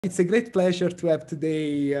It's a great pleasure to have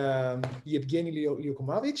today Yevgeny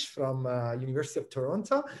Liokumovich from University of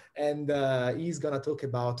Toronto, and he's going to talk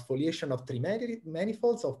about foliation of three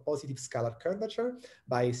manifolds of positive scalar curvature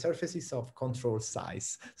by surfaces of control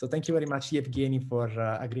size. So thank you very much, Yevgeny, for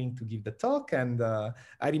agreeing to give the talk. And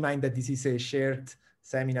I remind that this is a shared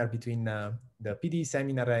seminar between the PD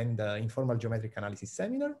seminar and the informal geometric analysis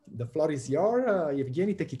seminar. The floor is yours.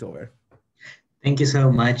 Yevgeny, take it over. Thank you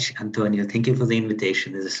so much, Antonio. Thank you for the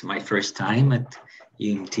invitation. This is my first time at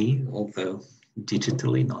UMT, although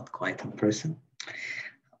digitally, not quite in person.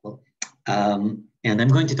 And I'm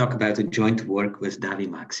going to talk about a joint work with Davi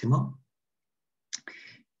Maximo.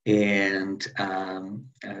 And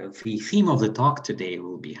the theme of the talk today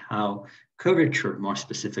will be how curvature, more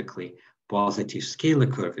specifically positive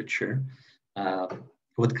scalar curvature,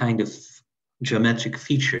 what kind of geometric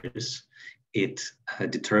features it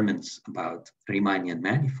determines about Riemannian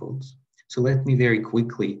manifolds. So let me very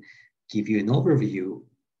quickly give you an overview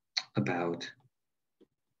about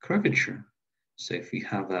curvature. So if we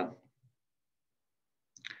have a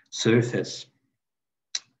surface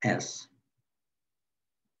S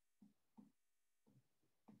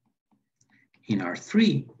in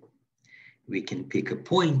R3, we can pick a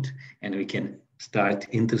point and we can start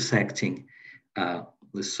intersecting the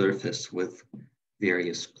surface with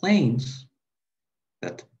various planes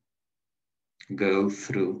that go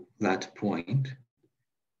through that point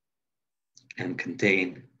and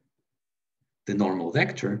contain the normal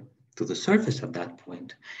vector to the surface of that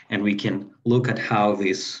point. And we can look at how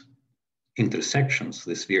these intersections,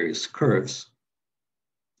 these various curves,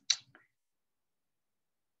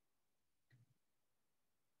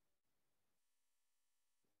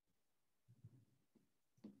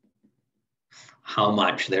 how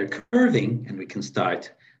much they're curving, and we can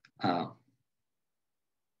start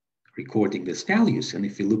recording these values. And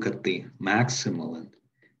if you look at the maximal and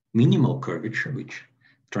minimal curvature, which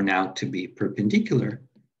turn out to be perpendicular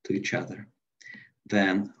to each other,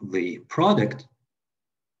 then the product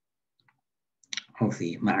of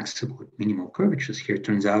the maximal and minimal curvatures here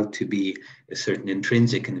turns out to be a certain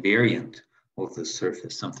intrinsic invariant of the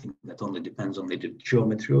surface, something that only depends on the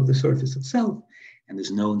geometry of the surface itself and is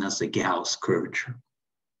known as the Gauss curvature.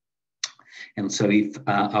 And so if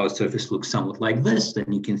our surface looks somewhat like this,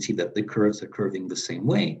 then you can see that the curves are curving the same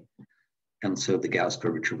way. And so the Gauss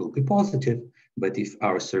curvature will be positive. But if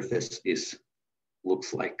our surface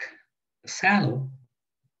looks like a saddle,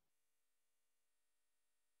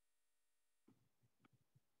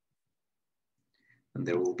 then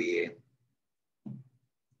there will be a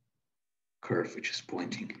curve which is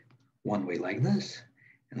pointing one way like this,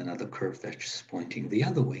 and another curve that's just pointing the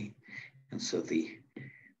other way. And so the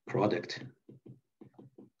product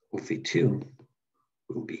of the two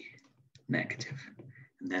will be negative.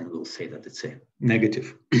 And then we'll say that it's a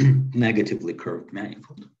negatively curved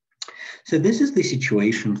manifold. So this is the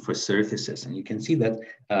situation for surfaces. And you can see that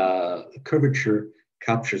curvature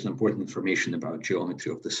captures important information about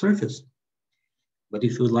geometry of the surface. But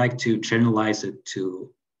if you would like to generalize it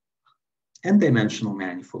to n-dimensional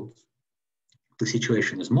manifolds, the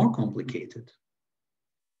situation is more complicated.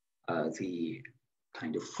 The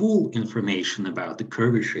kind of full information about the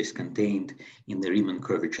curvature is contained in the Riemann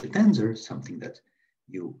curvature tensor, something that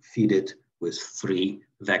you feed it with three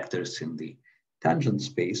vectors in the tangent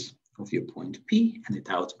space of your point P, and it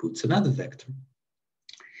outputs another vector.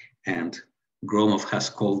 And Gromov has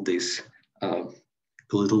called this a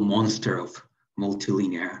little monster of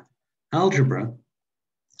multilinear algebra,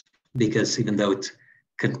 because even though it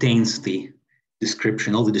contains the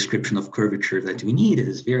description, all the description of curvature that we need, it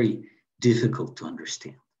is very difficult to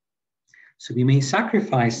understand. So we may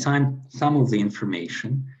sacrifice some of the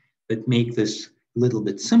information, but make this a little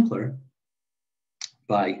bit simpler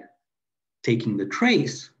by taking the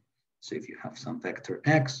trace. So if you have some vector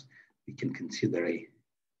x, we can consider a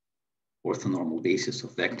orthonormal basis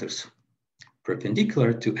of vectors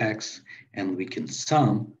perpendicular to x, and we can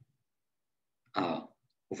sum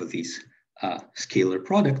over these scalar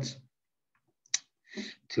products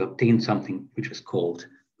to obtain something which is called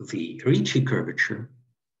the Ricci curvature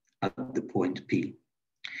at the point P.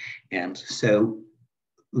 And so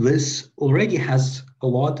this already has a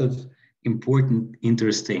lot of important,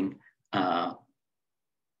 interesting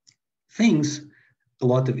things.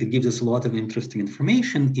 It gives us a lot of interesting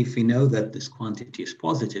information if we know that this quantity is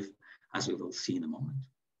positive, as we will see in a moment.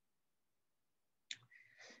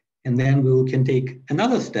 And then we can take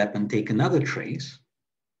another step and take another trace,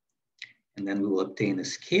 and then we will obtain a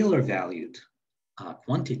scalar valued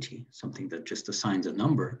quantity, something that just assigns a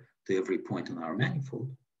number to every point on our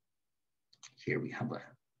manifold. Here we have a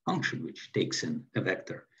function which takes in a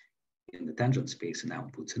vector in the tangent space and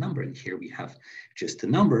outputs a number. And here we have just a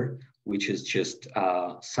number, which is just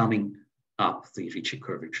summing up the Ricci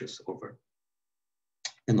curvatures over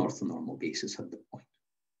an orthonormal basis at the point.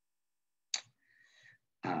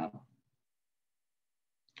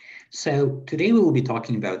 So today we will be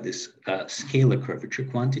talking about this scalar curvature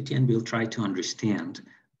quantity, and we'll try to understand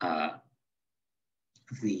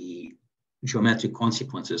the geometric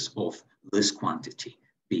consequences of this quantity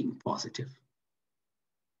being positive.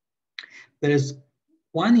 There is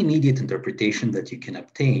one immediate interpretation that you can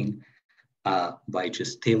obtain by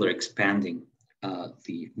just Taylor expanding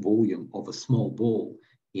the volume of a small ball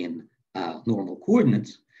in normal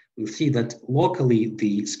coordinates. We'll see that locally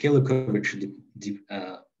the scalar curvature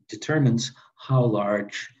determines how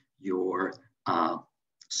large your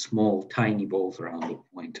small tiny balls around the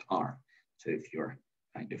point are. So if you're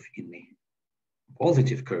kind of in the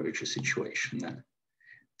positive curvature situation, then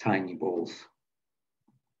tiny balls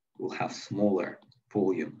will have smaller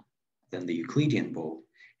volume than the Euclidean ball.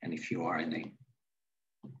 And if you are in a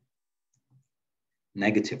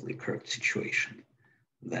negatively curved situation,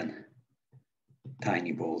 then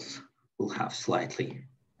tiny balls will have slightly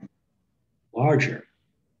larger.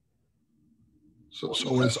 So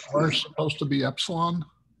is R supposed to be epsilon?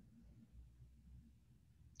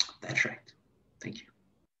 That's right. Thank you.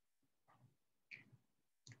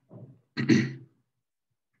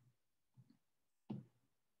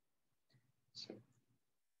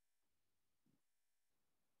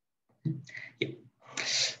 Yeah.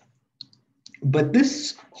 But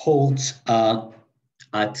this holds at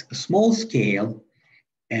a small scale,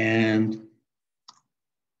 and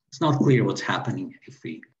it's not clear what's happening if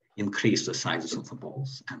we increase the sizes of the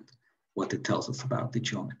balls and what it tells us about the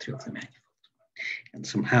geometry of the manifold. And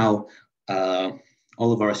somehow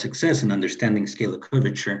all of our success in understanding scalar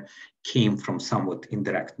curvature came from somewhat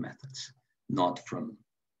indirect methods, not from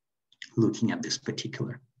looking at this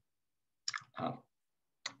particular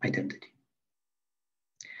identity.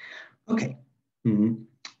 Okay,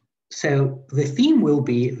 so the theme will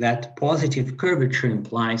be that positive curvature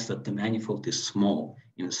implies that the manifold is small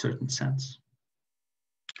in a certain sense.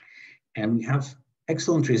 And we have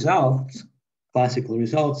excellent results, classical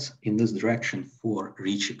results in this direction for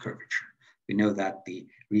Ricci curvature. We know that the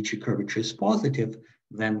Ricci curvature is positive,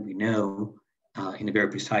 then we know in a very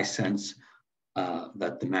precise sense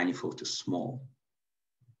that the manifold is small.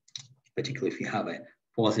 Particularly if you have a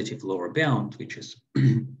positive lower bound, which is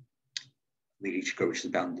the Ricci curvature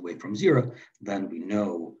is bounded away from zero, then we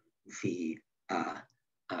know the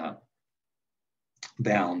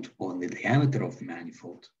bound on the diameter of the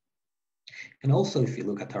manifold. And also, if you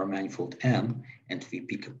look at our manifold M and we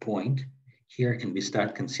pick a point here and we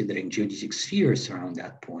start considering geodesic spheres around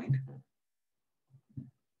that point,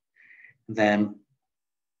 then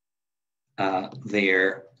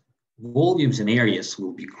their volumes and areas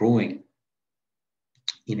will be growing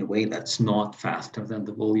in a way that's not faster than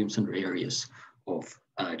the volumes and areas of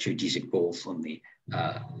geodesic balls on the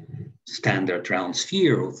standard round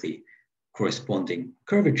sphere of the corresponding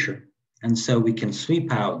curvature. And so we can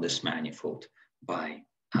sweep out this manifold by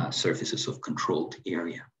surfaces of controlled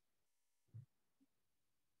area.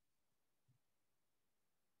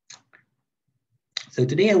 So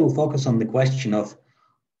today I will focus on the question of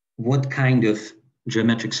what kind of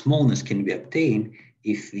geometric smallness can we obtain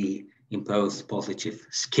if we impose positive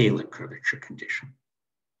scalar curvature condition.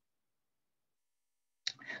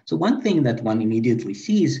 So one thing that one immediately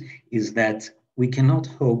sees is that we cannot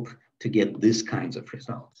hope to get these kinds of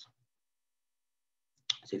results.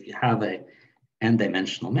 So if you have a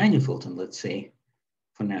n-dimensional manifold, and let's say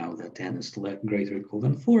for now that n is greater or equal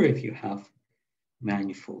than 4, if you have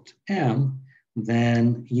manifold M,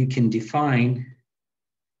 then you can define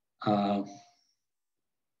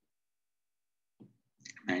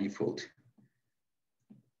manifold,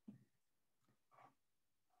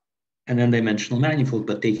 an n-dimensional manifold,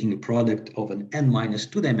 but taking a product of an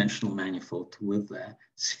n-2-dimensional manifold with a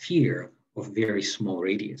sphere of very small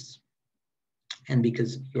radius. And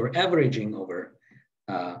because you're averaging over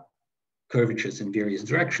curvatures in various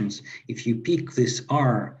directions, if you pick this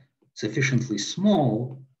R sufficiently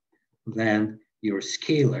small, then your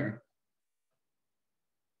scalar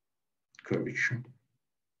curvature,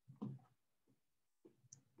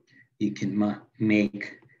 you can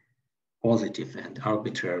make positive and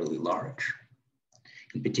arbitrarily large.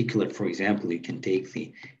 In particular, for example, you can take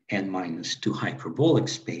the n-2 hyperbolic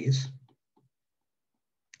space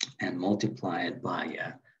and multiply it by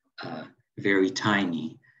a very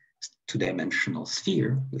tiny two-dimensional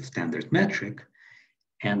sphere with standard metric,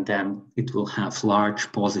 and then it will have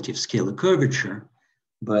large positive scalar curvature,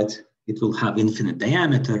 but it will have infinite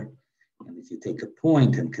diameter, And if you take a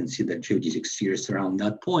point and consider geodesic spheres around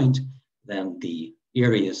that point, then the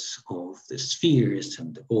areas of the spheres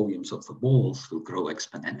and the volumes of the balls will grow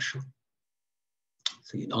exponentially.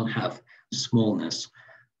 So you don't have smallness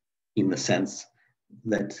in the sense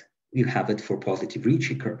that you have it for positive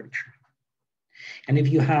Ricci curvature. And if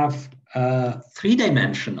you have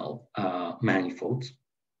three-dimensional manifolds,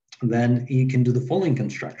 then you can do the following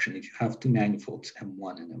construction. If you have two manifolds,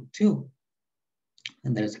 M1 and M2,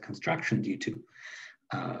 and there's a construction due to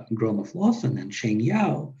Gromov-Lawson and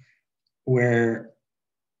Cheng-Yao, where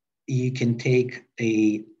you can take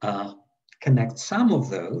a connect some of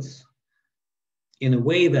those in a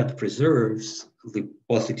way that preserves the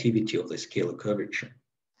positivity of the scalar curvature.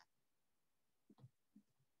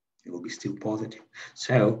 It will be still positive.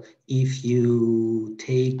 So if you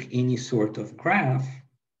take any sort of graph,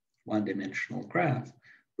 one-dimensional graph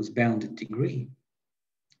with bounded degree,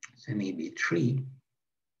 so maybe a tree,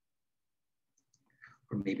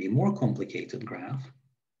 or maybe a more complicated graph,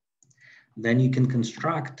 then you can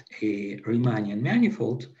construct a Riemannian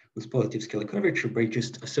manifold with positive scalar curvature by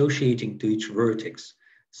just associating to each vertex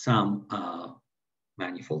some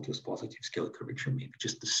manifold with positive scalar curvature, maybe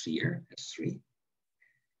just the sphere, S3.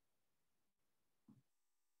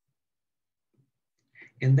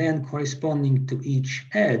 And then corresponding to each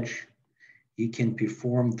edge, you can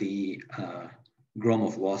perform the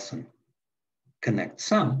Gromov-Lawson connect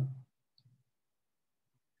sum.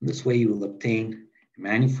 This way you will obtain a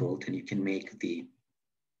manifold and you can make the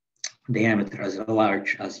diameter as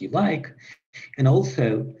large as you like. And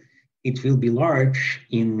also it will be large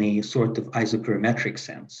in a sort of isoperimetric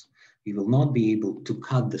sense. You will not be able to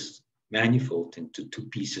cut this manifold into two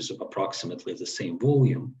pieces of approximately the same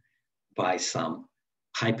volume by some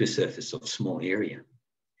hypersurface of small area.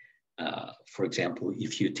 For example,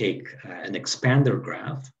 if you take an expander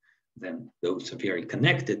graph, then those are very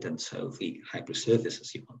connected, and so the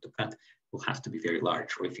hypersurfaces you want to cut will have to be very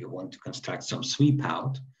large. Or if you want to construct some sweep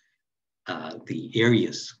out, the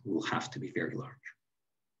areas will have to be very large.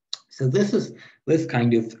 So this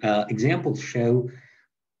kind of examples show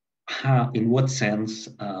how, in what sense,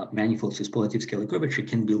 manifolds with positive scalar curvature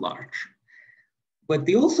can be large. But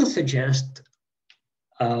they also suggest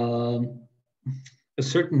a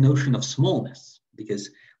certain notion of smallness, because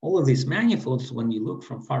all of these manifolds, when you look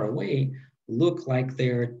from far away, look like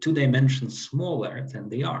they're 2 dimensions smaller than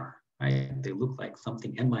they are, right? They look like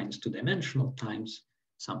something n-2 dimensional times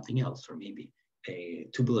something else, or maybe a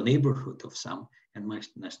tubular neighborhood of some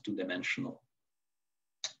n-2 dimensional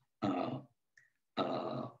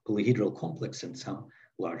polyhedral complex in some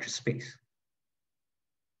larger space.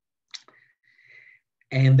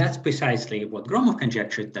 And that's precisely what Gromov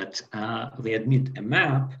conjectured, that they admit a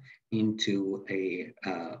map into a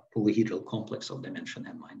polyhedral complex of dimension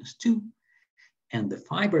n-2, and the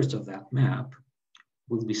fibers of that map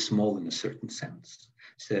will be small in a certain sense.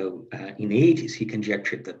 So in the 80s, he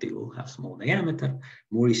conjectured that they will have small diameter.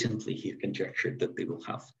 More recently, he conjectured that they will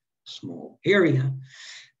have small area.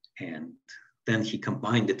 And then he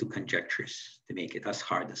combined the two conjectures to make it as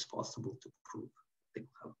hard as possible to prove they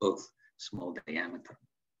will have both small diameter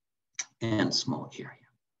and small area.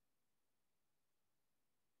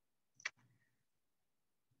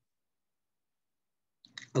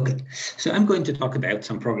 Okay, so I'm going to talk about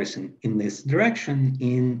some progress in this direction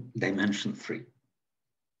in dimension 3.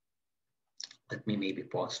 Let me maybe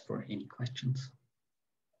pause for any questions.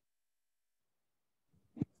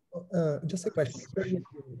 Just a question.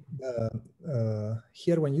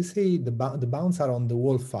 Here, when you say the bounds are on the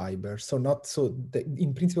wall fiber, so not so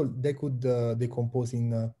in principle they could decompose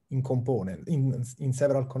in component in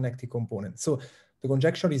several connected components. So the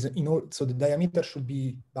conjecture is in all. So the diameter should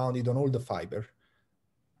be bounded on all the fiber.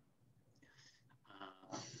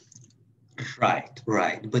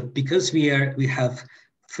 Right. But because we have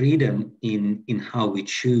freedom in how we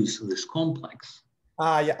choose this complex,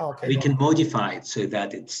 yeah, okay. we can modify it so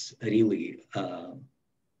that it's really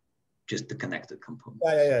just the connected component.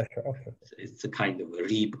 Yeah, sure. Okay. So it's a kind of a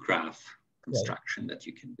Reeb graph construction that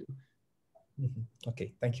you can do. Mm-hmm.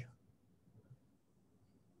 Okay, thank you.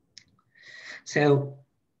 So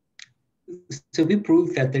we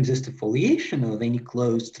proved that there exists a foliation of any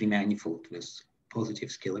closed three-manifold with positive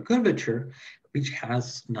scalar curvature, which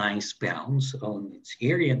has nice bounds on its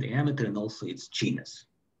area, diameter, and also its genus.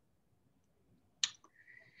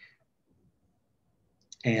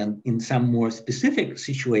 And in some more specific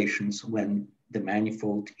situations, when the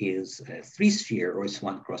manifold is a 3-sphere or it's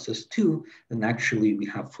 1 crosses 2, then actually we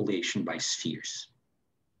have foliation by spheres.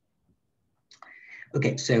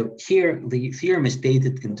 Okay, so here the theorem is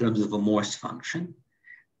stated in terms of a Morse function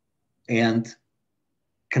and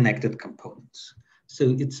connected components.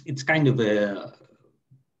 So it's kind of a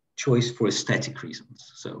choice for aesthetic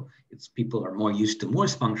reasons. So it's people are more used to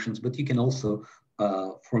Morse functions, but you can also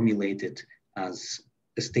formulate it as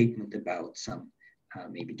a statement about some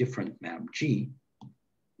maybe different map G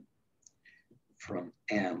from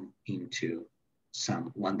M into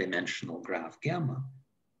some one-dimensional graph gamma.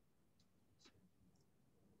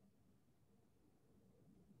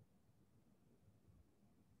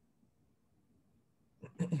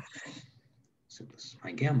 So this is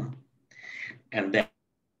my gamma. And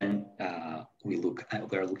then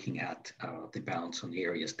we're looking at the bounds on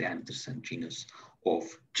areas, diameters, and genus of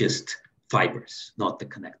just fibers, not the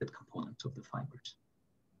connected components of the fibers.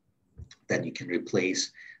 Then you can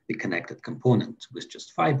replace the connected component with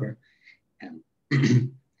just fiber. And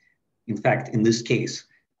in fact, in this case,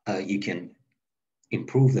 you can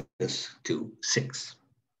improve this to 6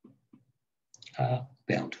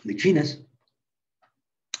 bound to the genus.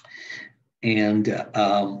 And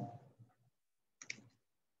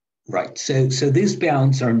right, so these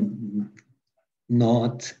bounds are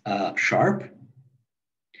not sharp.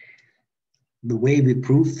 The way we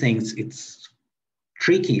prove things, it's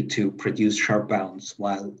tricky to produce sharp bounds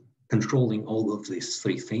while controlling all of these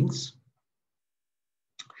 3 things.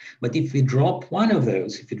 But if we drop one of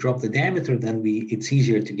those, if we drop the diameter, then it's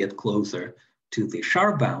easier to get closer to the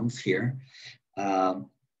sharp bounds here.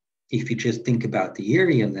 If you just think about the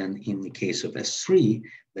area, then in the case of S3,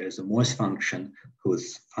 there's a Morse function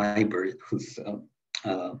whose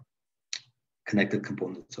connected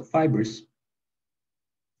components of fibers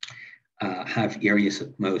have areas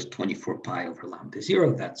at most 24 pi over lambda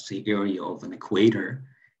 0. That's the area of an equator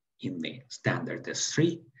in the standard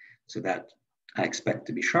S3. So that I expect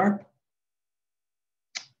to be sharp.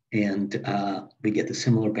 And we get a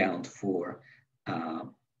similar bound for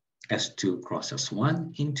S2 cross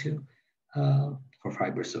S1 into, for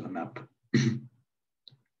fibers of a map,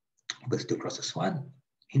 S2 cross S1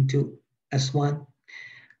 into S1.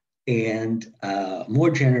 And more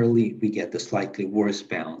generally, we get the slightly worse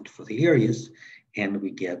bound for the areas, and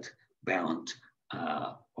we get bound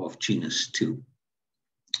of genus 2,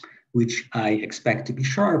 which I expect to be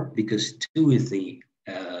sharp because 2 is the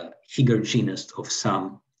Higger genus of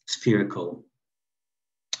some spherical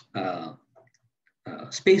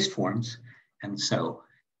space forms. And so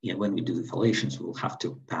when we do the foliations, we'll have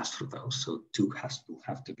to pass through those. So 2 will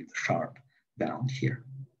have to be the sharp bound here.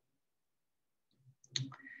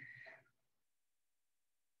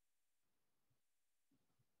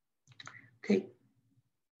 Okay.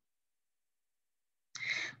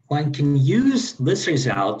 One can use this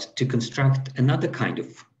result to construct another kind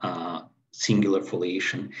of singular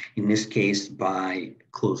foliation, in this case by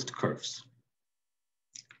closed curves.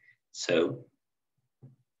 So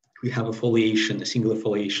we have a foliation, a singular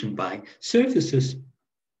foliation by surfaces,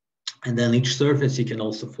 and then each surface you can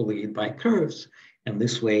also foliate by curves. And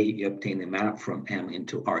this way you obtain a map from M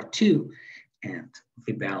into R2, and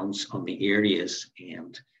the bounds on the areas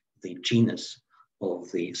and the genus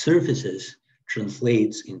of the surfaces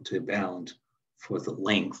translates into a bound for the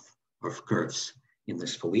length of curves in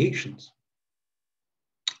these foliations.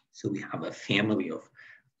 So we have a family of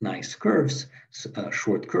nice curves,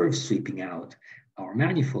 short curves sweeping out our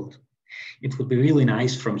manifold. It would be really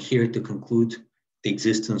nice from here to conclude the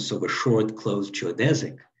existence of a short closed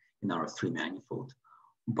geodesic in our 3 manifold.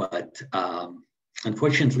 But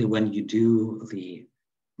unfortunately, when you do the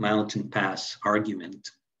mountain pass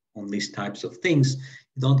argument on these types of things,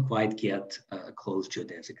 you don't quite get a closed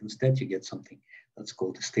geodesic. Instead, you get something that's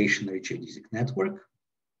called a stationary geodesic network,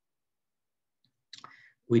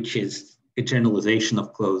 which is a generalization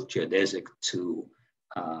of closed geodesic to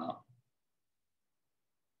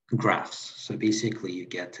graphs. So basically, you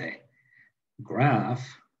get a graph,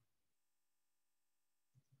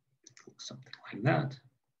 something like that.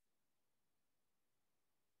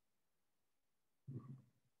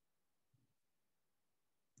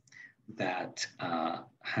 That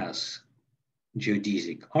has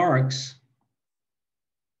geodesic arcs,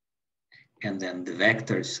 and then the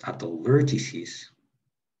vectors at all vertices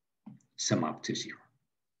sum up to 0.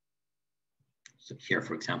 So here,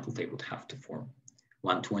 for example, they would have to form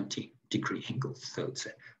 120-degree angles. So it's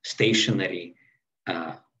a stationary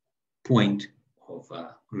point of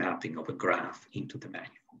mapping of a graph into the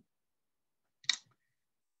manifold.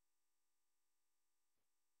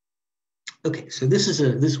 Okay, so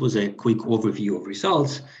this was a quick overview of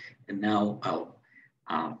results, and now I'll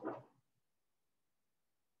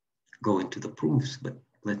go into the proofs, but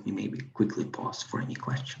let me maybe quickly pause for any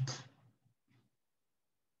questions.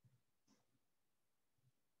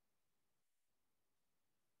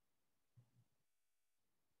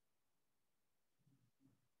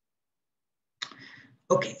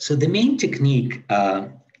 Okay, so the main technique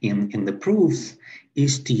in the proofs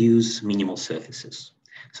is to use minimal surfaces.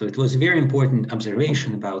 So it was a very important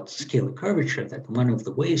observation about scalar curvature that one of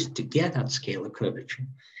the ways to get at scalar curvature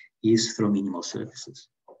is through minimal surfaces.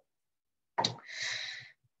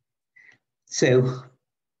 So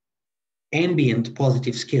ambient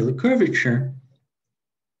positive scalar curvature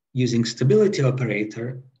using stability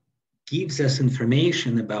operator gives us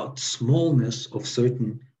information about smallness of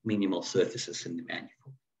certain minimal surfaces in the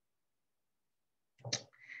manifold.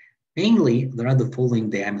 Mainly, there are the following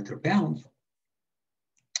diameter bounds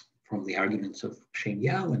from the arguments of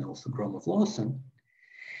Shen-Yao and also Gromov-Lawson,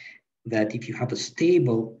 that if you have a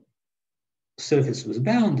stable surface with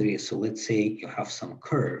boundaries, so let's say you have some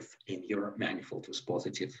curve in your manifold with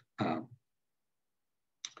positive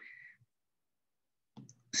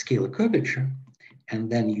scalar curvature, and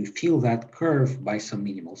then you fill that curve by some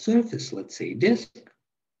minimal surface, let's say disk,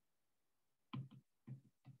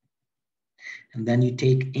 and then you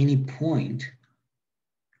take any point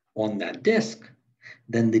on that disk,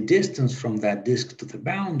 then the distance from that disk to the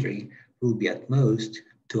boundary will be at most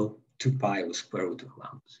 2 pi over square root of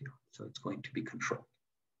lambda 0. So it's going to be controlled.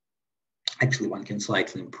 Actually, one can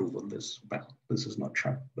slightly improve on this bound. This is not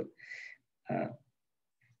sharp, but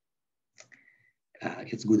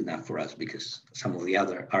it's good enough for us because some of the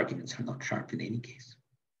other arguments are not sharp in any case.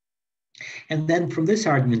 And then from this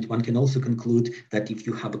argument, one can also conclude that if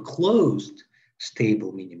you have a closed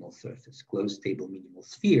stable minimal surface, closed stable minimal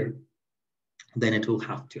sphere, then it will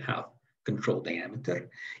have to have control diameter.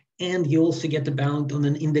 And you also get a bound on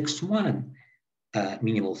an index 1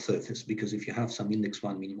 minimal surface, because if you have some index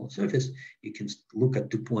 1 minimal surface, you can look at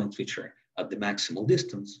 2 points which are at the maximal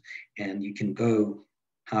distance, and you can go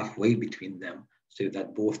halfway between them so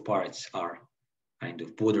that both parts are kind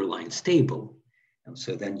of borderline stable. And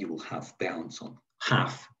so then you will have bounds on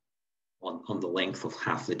half, on the length of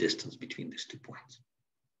half the distance between these 2 points.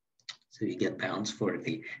 So you get bounds for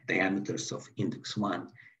the diameters of index 1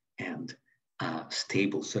 and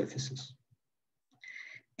stable surfaces.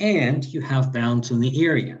 And you have bounds on the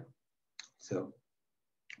area. So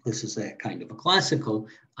this is a kind of a classical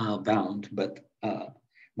bound, but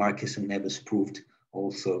Marcus and Neves proved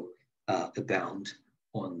also a bound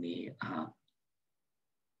on the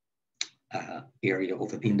area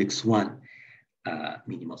of an index 1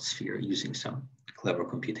 minimal sphere using some clever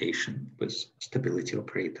computation with stability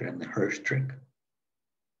operator and the Hirsch trick.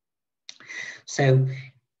 So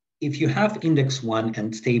if you have index 1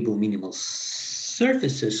 and stable minimal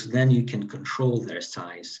surfaces, then you can control their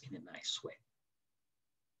size in a nice way.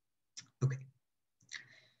 Okay.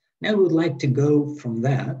 Now we would like to go from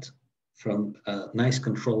that, from a nice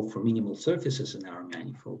control for minimal surfaces in our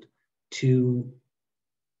manifold, to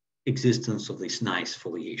existence of these nice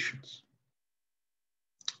foliations.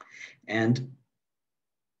 And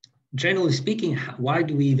generally speaking, why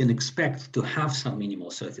do we even expect to have some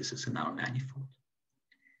minimal surfaces in our manifold?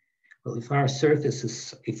 Well, if our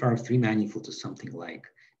surface if our 3 manifold is something like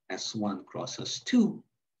S1 cross S2,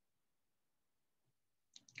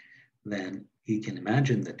 then you can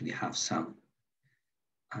imagine that we have some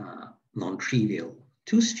non-trivial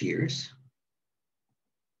 2 spheres.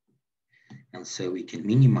 And so we can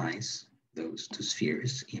minimize those 2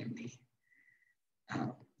 spheres in the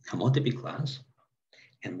homotopy class,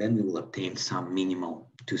 and then we will obtain some minimal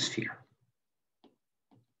 2 sphere.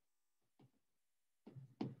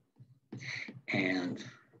 And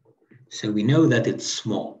so we know that it's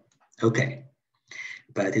small, okay,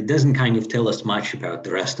 but it doesn't kind of tell us much about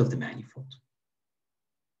the rest of the manifold.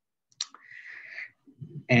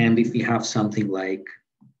 And if we have something like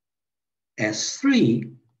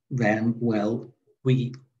S3, then, well,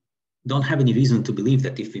 we don't have any reason to believe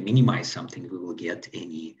that if we minimize something, we will get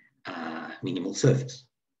any minimal surface.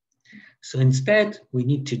 So instead, we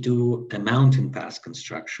need to do a mountain pass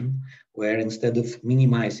construction, where instead of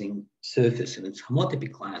minimizing surface in its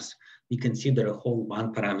homotopy class, we consider a whole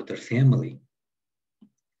 1-parameter family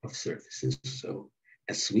of surfaces. So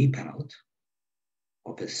a sweep out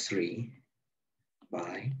of S3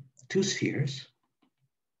 by 2 spheres.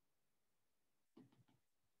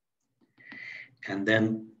 And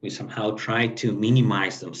then we somehow try to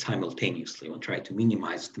minimize them simultaneously. We'll try to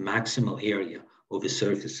minimize the maximal area of a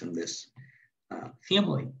surface in this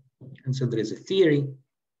family. And so there is a theory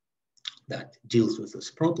that deals with this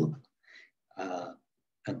problem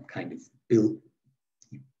and kind of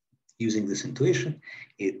using this intuition,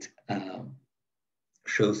 it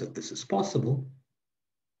shows that this is possible.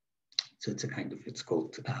 So it's a kind of, it's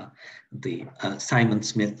called the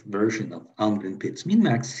Simon-Smith version of Almgren-Pitts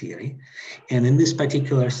min-max theory. And in this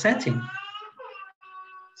particular setting,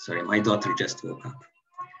 sorry, my daughter just woke up.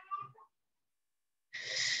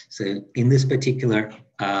 So in this particular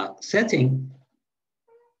setting,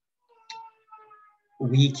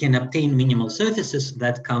 we can obtain minimal surfaces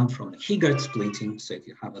that come from Higard splitting. So if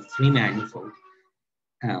you have a 3-manifold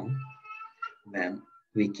M, then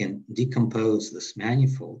we can decompose this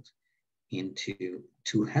manifold into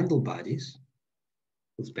 2 handle bodies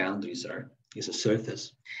whose boundaries is a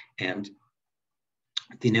surface. And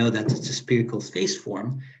if we know that it's a spherical space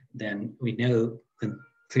form, then we know the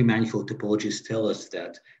 3-manifold topologies tell us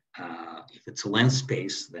that if it's a length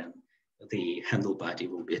space, then the handle body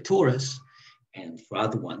will be a torus. And for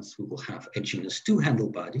other ones, we will have a genus 2 handle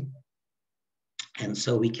body. And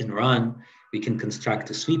so we can construct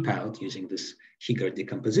a sweep out using this Higard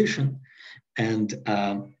decomposition. And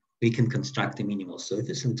we can construct a minimal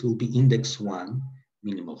surface, and it will be index 1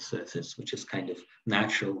 minimal surface, which is kind of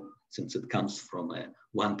natural since it comes from a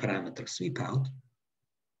 1-parameter sweep out.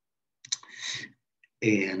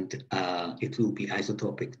 And it will be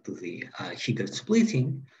isotopic to the Higard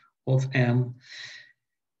splitting of M.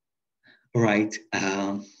 Right.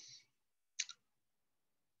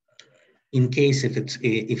 In case if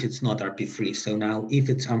it's not RP3. So now if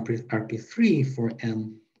it's RP3 for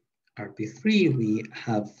M RP3, we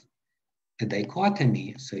have a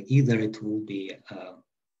dichotomy. So either it will be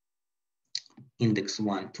index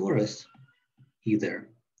 1 torus, either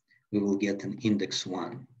we will get an index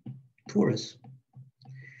 1 torus,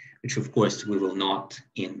 which of course we will not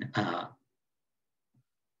in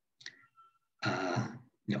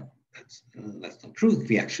no. That's not true.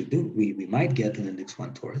 We actually do. We might get an index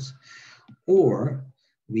 1 torus, or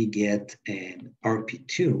we get an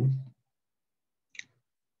RP2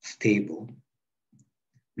 stable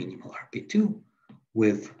minimal RP2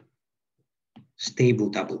 with stable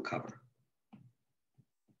double cover.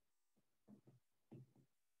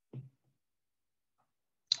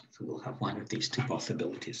 So we'll have one of these 2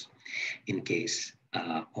 possibilities in case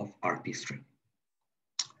of RP3.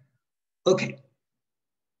 Okay.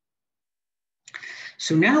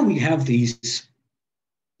 So now we have these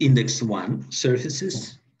index 1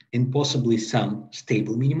 surfaces and possibly some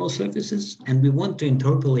stable minimal surfaces, and we want to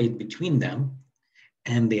interpolate between them.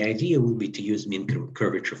 And the idea will be to use mean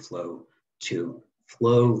curvature flow to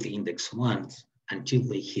flow the index 1s until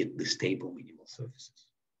they hit the stable minimal surfaces.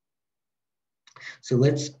 So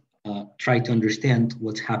let's try to understand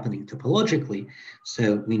what's happening topologically.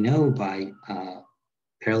 So we know by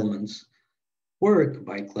Perelman's work,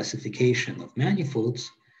 by classification of manifolds,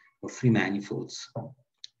 of 3 manifolds,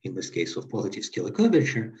 in this case of positive scalar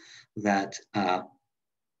curvature, that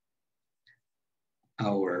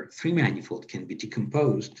our 3-manifold can be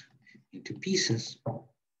decomposed into pieces,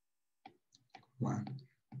 1,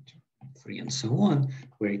 2, 3, and so on,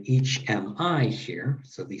 where each mi here,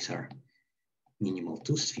 so these are minimal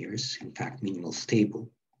 2 spheres, in fact, minimal stable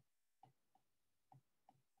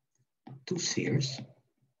 2 spheres.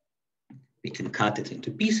 We can cut it into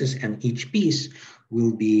pieces, and each piece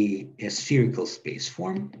will be a spherical space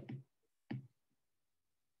form.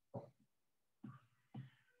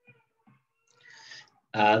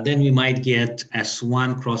 Then we might get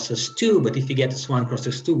S1 cross S2, but if you get S1 cross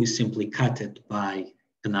S2, we simply cut it by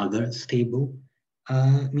another stable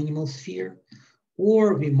minimal sphere.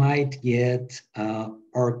 Or we might get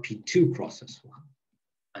RP2 cross S1.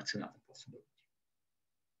 That's another possibility.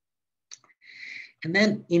 And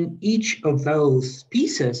then in each of those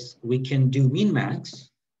pieces, we can do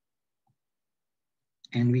min-max,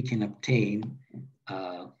 and we can obtain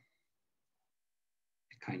a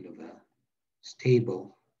kind of a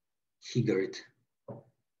stable Higard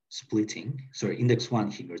splitting, sorry, index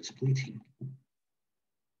 1 Higard splitting.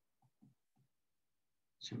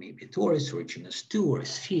 So maybe a torus or a genus 2 or a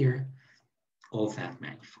sphere of that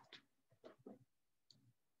manifold.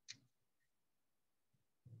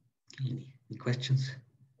 Any questions?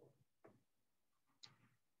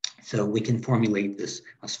 So we can formulate this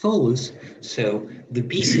as follows. So the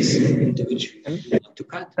pieces into which we want to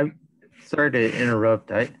cut. I'm sorry to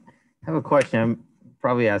interrupt. I have a question. I'm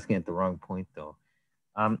probably asking at the wrong point though.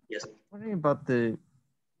 Yes. Wondering about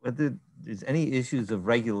whether there's any issues of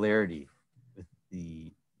regularity with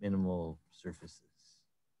the minimal surfaces.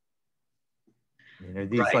 I mean, are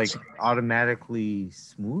these Right. like automatically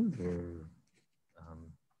smooth or?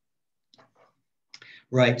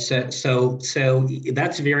 Right. So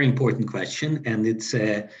that's a very important question, and it's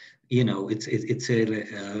a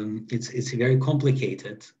very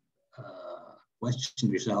complicated question,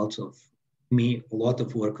 result of a lot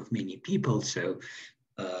of work of many people. So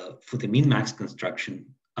for the min-max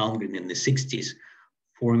construction, Almgren in the 60s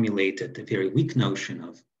formulated a very weak notion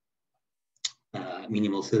of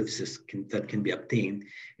minimal surfaces that can be obtained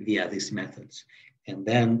via these methods. And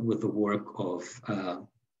then with the work of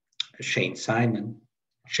Shane-Simon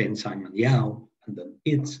Yao, and then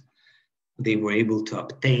Pitts, they were able to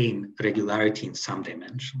obtain regularity in some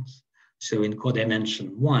dimensions. So in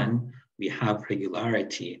codimension 1, we have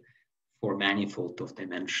regularity for manifold of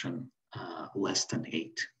dimension less than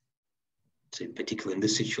 8. So in particular, in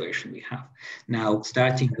this situation, we have. Now,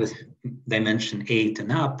 starting with dimension 8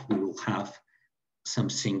 and up, we will have some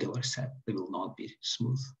singular set. They will not be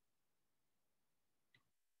smooth.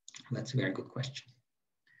 That's a very good question.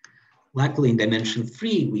 Luckily, in dimension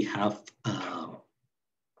 3, we have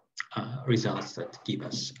results that give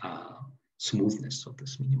us smoothness of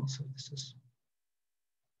these minimal surfaces.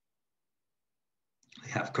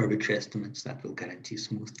 We have curvature estimates that will guarantee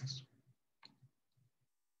smoothness.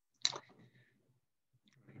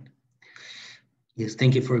 Yes,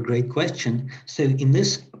 thank you for a great question. So in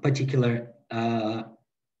this particular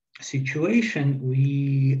situation,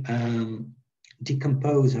 we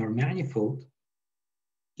decompose our manifold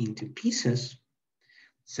into pieces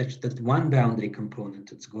such that one boundary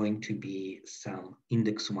component is going to be some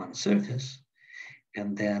index 1 surface,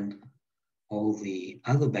 and then all the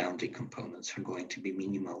other boundary components are going to be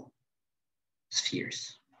minimal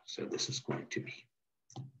spheres. So this is going to be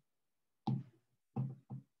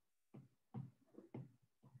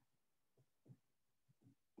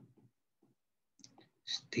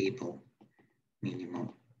stable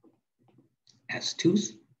minimal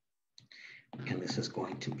S2s, and this is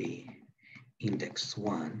going to be index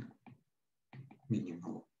 1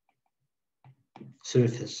 minimal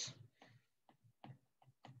surface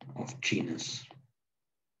of genus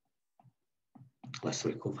less or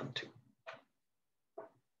equal than 2.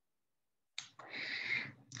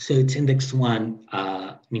 So it's index 1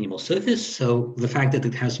 minimal surface. So the fact that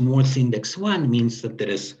it has Morse index 1 means that there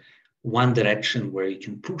is one direction where you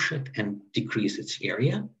can push it and decrease its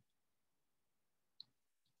area.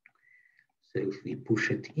 So if we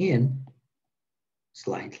push it in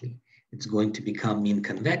slightly, it's going to become mean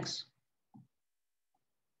convex.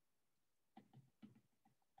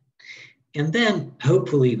 And then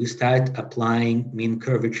hopefully we start applying mean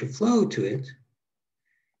curvature flow to it.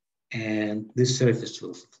 And this surface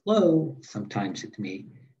will flow. Sometimes it may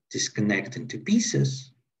disconnect into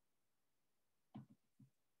pieces.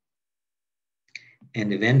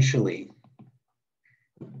 And eventually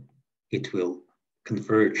it will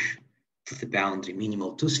converge to the boundary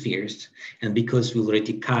minimal 2 spheres. And because we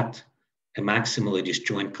already cut a maximally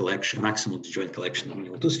disjoint collection of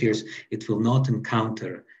minimal 2 spheres, it will not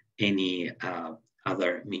encounter any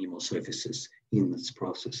other minimal surfaces in this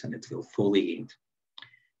process, and it will foliate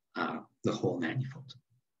the whole manifold.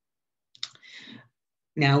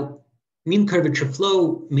 Now, mean curvature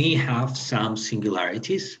flow may have some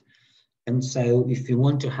singularities. And so if we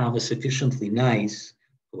want to have a sufficiently nice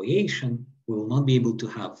foliation, we will not be able to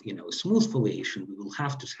have, a smooth foliation. We will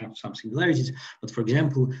have to have some singularities. But for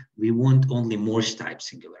example, we want only Morse type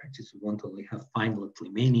singularities. We want only have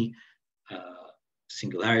finitely many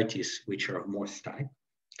singularities which are of Morse type.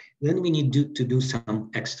 Then we need to do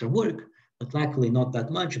some extra work, but luckily not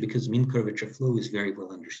that much because mean curvature flow is very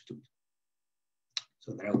well understood.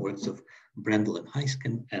 So there are works of Brendel and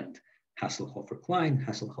Heisken and Hasselhofer-Klein,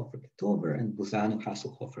 Hasselhofer-Katover, and Buzano,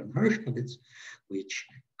 Hasselhofer, and Hershkovitz, which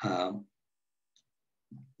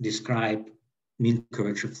describe mean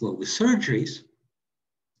curvature flow with surgeries.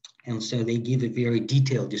 And so they give a very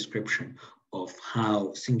detailed description of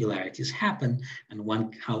how singularities happen and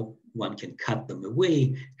how one can cut them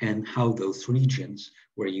away and how those regions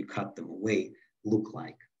where you cut them away look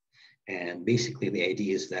like. And basically the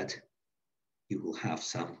idea is that you will have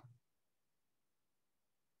some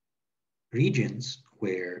regions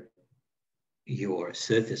where your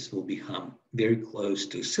surface will become very close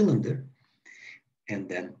to a cylinder, and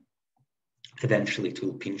then eventually it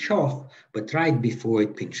will pinch off. But right before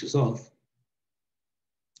it pinches off,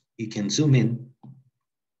 you can zoom in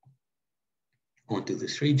onto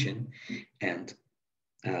this region, and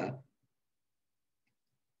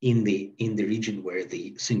in the region where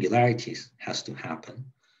the singularities has to happen,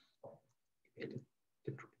 I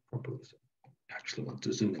actually want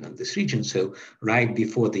to zoom in on this region. So right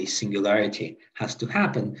before the singularity has to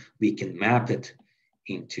happen, we can map it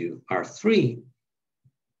into R3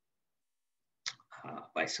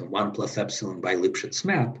 by some 1 plus epsilon by Lipschitz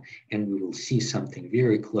map, and we will see something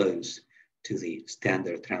very close to the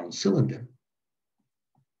standard round cylinder.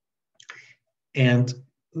 And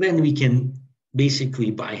then we can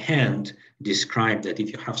basically by hand describe that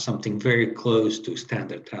if you have something very close to a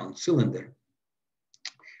standard round cylinder,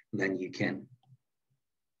 then you can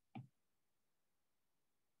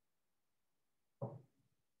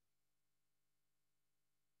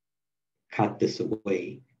cut this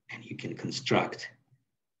away and you can construct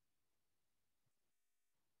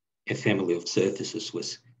a family of surfaces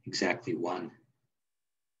with exactly one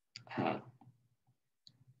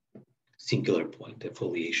singular point, a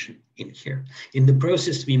foliation in here. In the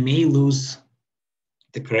process, we may lose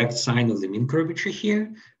the correct sign of the mean curvature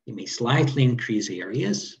here. We may slightly increase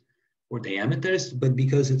areas or diameters, but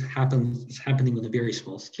because it's happening on a very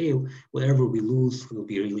small scale, whatever we lose will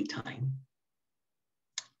be really tiny.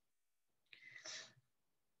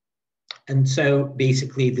 And so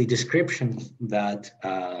basically the description that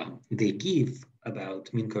they give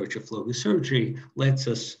about mean curvature flow with surgery lets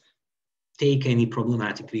us take any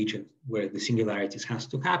problematic region where the singularities has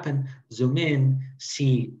to happen, zoom in,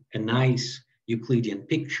 see a nice Euclidean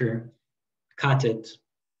picture, cut it,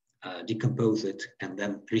 decompose it, and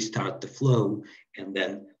then restart the flow. And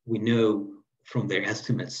then we know from their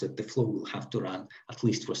estimates that the flow will have to run at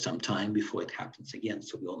least for some time before it happens again.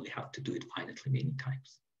 So we only have to do it finitely many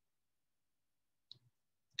times.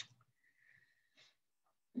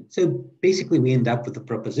 So basically we end up with the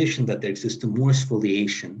proposition that there exists a Morse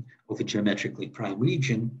foliation of a geometrically prime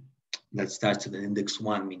region that starts at an index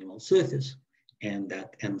 1 minimal surface, and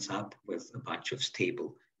that ends up with a bunch of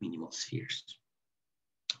stable minimal spheres.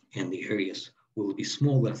 And the areas will be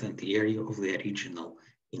smaller than the area of the original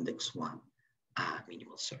index 1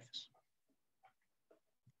 minimal surface.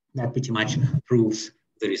 That pretty much proves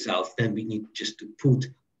the result. Then we need just to put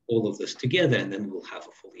all of this together, and then we'll have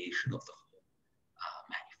a foliation of the whole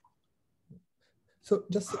manifold. So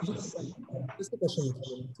just a question.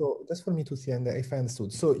 So just for me to see and if I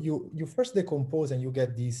understood. So you first decompose and you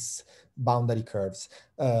get these boundary curves.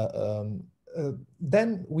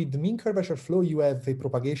 Then with the mean curvature flow, you have a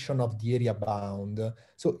propagation of the area bound.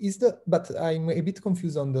 So but I'm a bit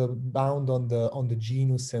confused on the bound on the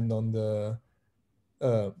genus and on the,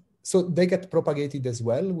 so they get propagated as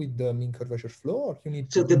well with the mean curvature flow, or you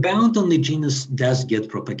need to? So the bound on the genus does get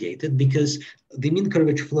propagated, because the mean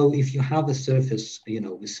curvature flow, if you have a surface,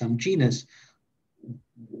 with some genus,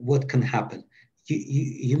 what can happen?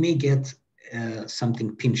 You may get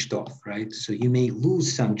something pinched off, right? So you may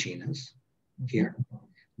lose some genus here,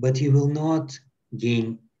 but you will not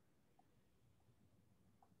gain,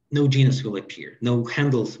 no genus will appear, no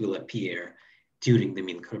handles will appear during the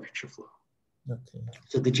mean curvature flow. Okay.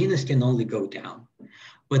 So the genus can only go down,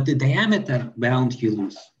 but the diameter bound you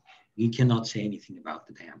lose. You cannot say anything about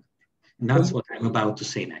the diameter. And that's what I'm about to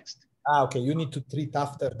say next. Okay, you need to treat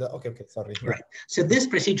after the, okay, sorry. Right, so this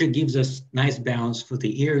procedure gives us nice bounds for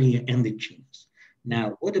the area and the genus.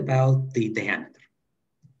 Now, what about the diameter?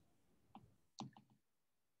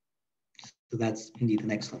 So that's indeed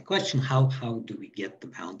an excellent question. How do we get the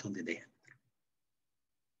bound on the diameter?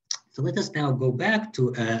 So let us now go back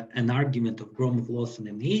to an argument of Gromov-Lawson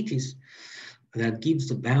in the 80s that gives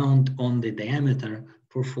the bound on the diameter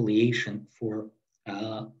for foliation for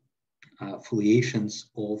foliations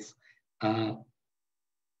of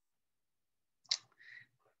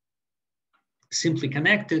simply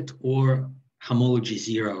connected or homology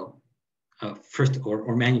zero first,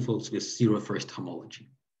 or manifolds with zero first homology.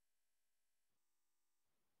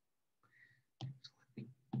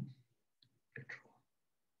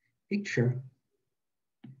 Picture.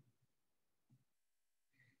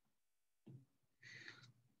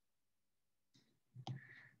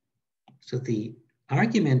 So the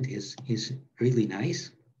argument is really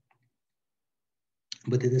nice,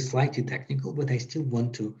 but it is slightly technical, but I still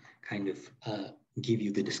want to kind of give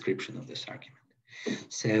you the description of this argument.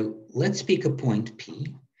 So let's pick a point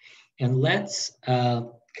P, and let's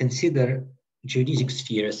consider geodesic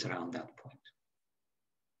spheres around that point.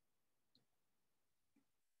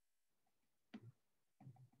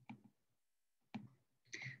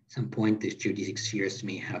 At some point, these geodesic spheres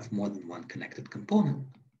may have more than one connected component.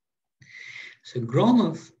 So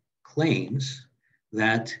Gromov claims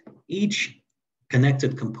that each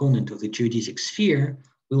connected component of the geodesic sphere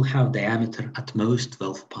will have diameter at most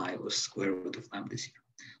 12 pi or square root of lambda 0.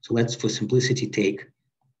 So let's, for simplicity, take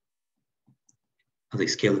the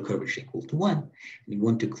scalar curvature equal to 1. We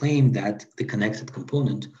want to claim that the connected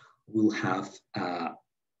component will have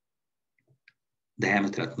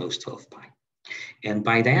diameter at most 12 pi. And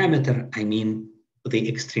by diameter, I mean the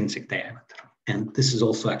extrinsic diameter. And this is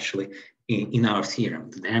also actually in our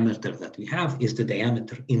theorem. The diameter that we have is the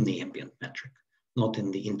diameter in the ambient metric, not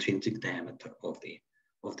in the intrinsic diameter of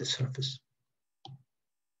the surface.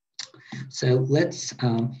 So let's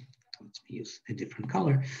use a different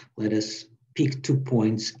color. Let us pick 2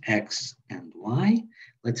 points X and Y.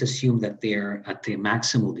 Let's assume that they're at the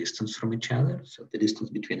maximal distance from each other. So the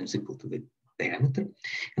distance between them is equal to the diameter.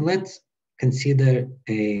 And let's consider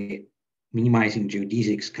a minimizing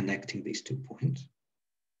geodesics connecting these 2 points.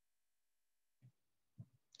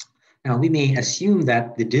 Now we may assume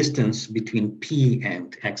that the distance between P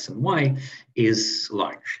and X and Y is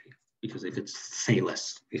large, because if it's, say,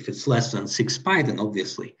 if it's less than 6 pi, then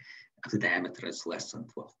obviously the diameter is less than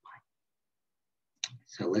 12 pi.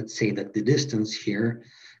 So let's say that the distance here,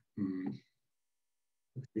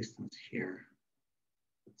 let's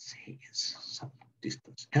say is some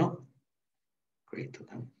distance L greater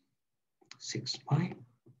than 6 pi.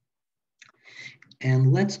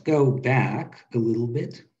 And let's go back a little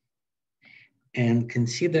bit and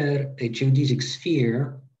consider a geodesic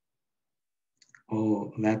sphere,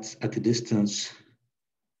 that's at a distance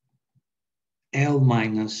L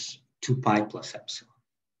minus 2 pi plus epsilon.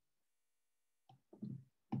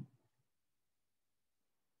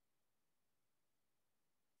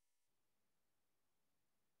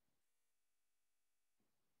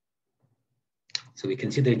 So we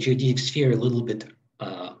consider a geodesic sphere a little bit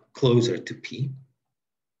closer to P.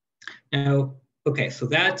 Now, okay, so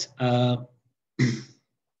that,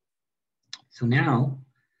 so now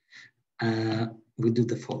we do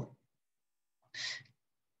the following.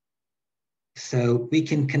 So we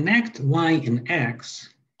can connect Y and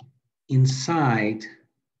X inside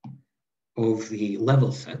of the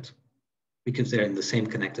level set because they're in the same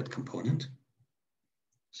connected component.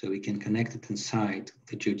 So we can connect it inside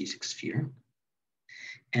the geodesic sphere.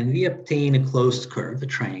 And we obtain a closed curve, a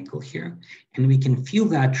triangle here, and we can fill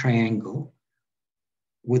that triangle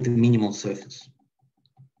with the minimal surface.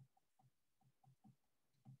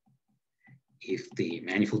 If the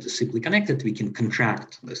manifold is simply connected, we can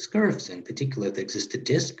contract these curves, in particular the existed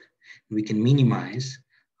disk. We can minimize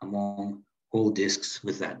among all disks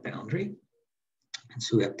with that boundary. And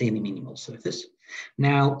so we obtain a minimal surface.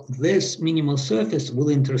 Now, this minimal surface will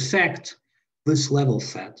intersect this level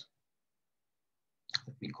set.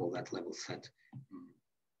 Let me call that level set.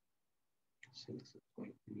 So this is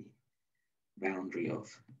going to be boundary of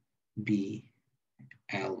B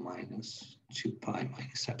L minus 2 pi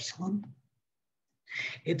minus epsilon.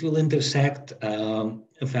 It will intersect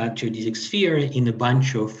that geodesic sphere in a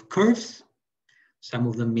bunch of curves. Some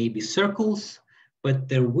of them may be circles, but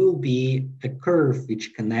there will be a curve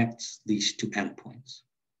which connects these two endpoints.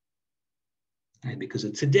 Right? Because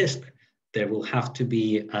it's a disk, there will have to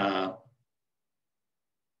be an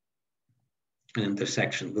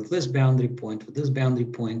intersection with this boundary point, with this boundary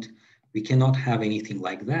point. We cannot have anything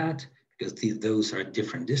like that because those are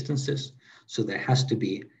different distances. So there has to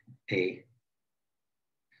be a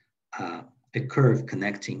curve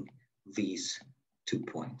connecting these 2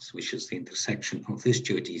 points, which is the intersection of this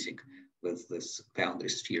geodesic with this boundary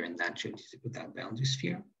sphere and that geodesic with that boundary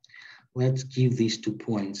sphere. Let's give these 2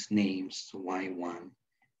 points names y1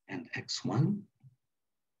 and x1.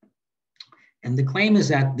 And the claim is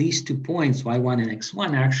that these 2 points, y1 and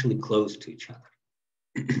x1, are actually close to each other.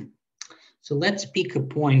 So let's pick a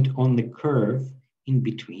point on the curve in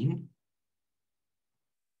between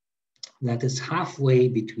that is halfway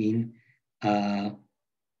between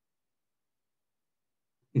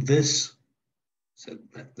this, so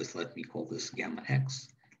let me call this gamma x,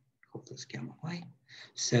 call this gamma y.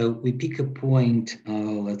 So we pick a point,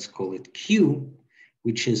 let's call it Q,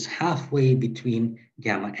 which is halfway between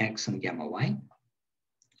gamma x and gamma y.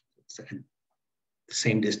 So the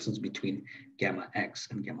same distance between gamma x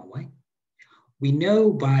and gamma y. We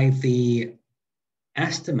know by the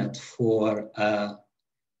estimate for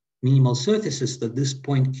minimal surfaces that this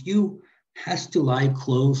point Q has to lie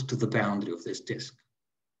close to the boundary of this disk.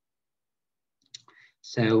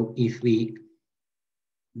 So if we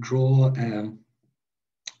draw a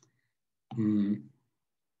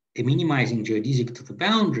minimizing geodesic to the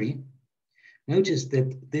boundary, notice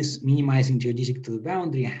that this minimizing geodesic to the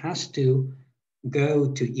boundary has to go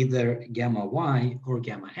to either gamma y or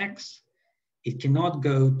gamma x. It cannot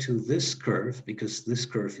go to this curve because this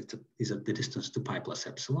curve is at the distance 2 pi plus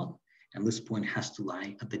epsilon, and this point has to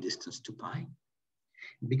lie at the distance 2 pi.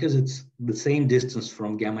 Because it's the same distance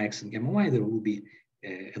from gamma x and gamma y, there will be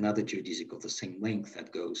another geodesic of the same length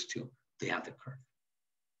that goes to the other curve.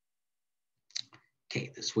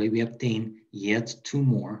 Okay, this way we obtain yet 2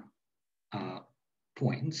 more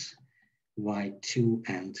points, y2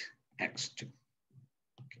 and x2.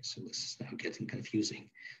 Okay, so this is now getting confusing.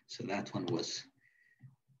 So that one was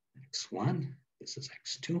x1, this is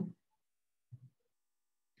x2.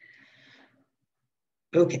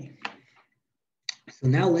 Okay, so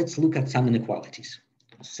now let's look at some inequalities.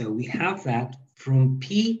 So we have that from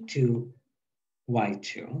P to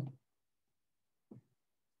y2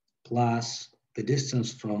 plus the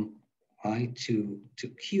distance from y2 to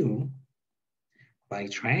q by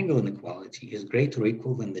triangle inequality is greater or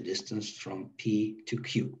equal than the distance from P to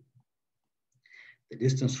Q. The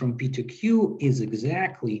distance from P to Q is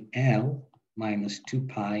exactly L minus 2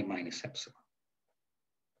 pi minus epsilon.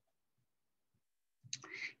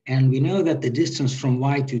 And we know that the distance from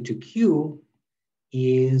Y2 to Q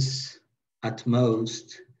is at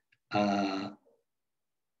most 2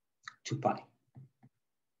 pi.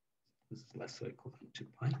 This is less or equal than 2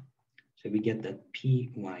 pi. So we get that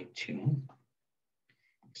Py2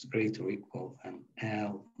 is greater or equal than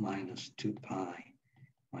L minus 2 pi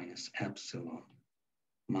minus epsilon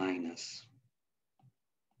minus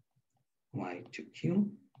Y2Q.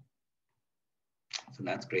 So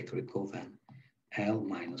that's greater or equal than L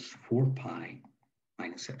minus 4 pi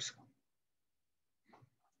minus epsilon.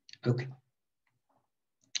 Okay.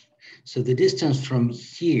 So the distance from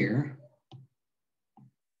here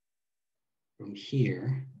to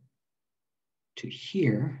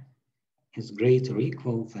here is greater or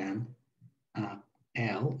equal than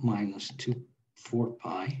L minus 4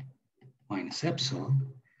 pi minus epsilon,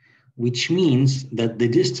 which means that the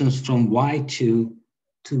distance from Y2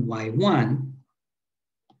 to Y1,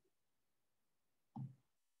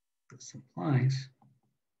 this implies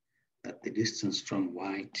that the distance from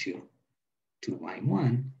Y2 to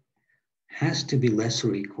Y1 has to be less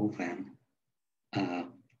or equal than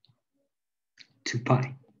 2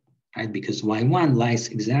 pi, right? Because Y1 lies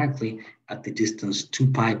exactly at the distance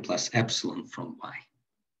 2 pi plus epsilon from Y.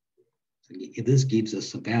 So this gives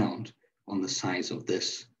us a bound on the size of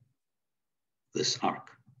this arc.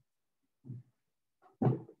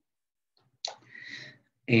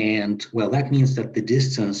 And well, that means that the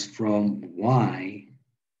distance from Y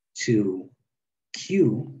to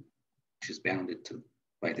Q, which is bounded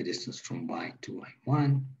by the distance from Y to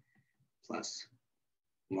Y1 plus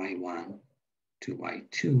Y1 to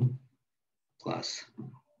Y2 plus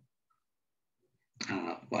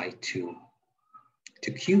Y2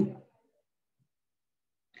 to Q.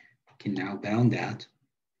 We can now bound that.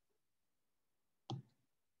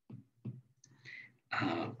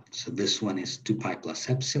 So this one is 2 pi plus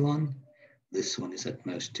epsilon. This one is at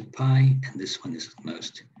most 2 pi, and this one is at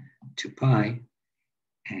most 2 pi.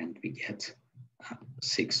 And we get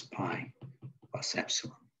 6 pi plus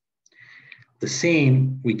epsilon. The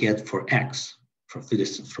same we get for X. For the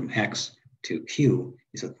distance from X to Q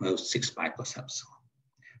is at most 6 pi plus epsilon.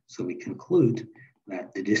 So we conclude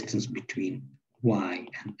that the distance between Y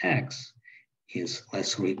and X is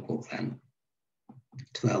less or equal than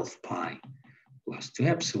 12 pi plus 2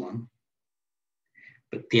 epsilon.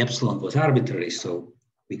 But the epsilon was arbitrary, so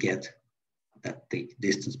we get that the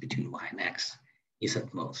distance between Y and X is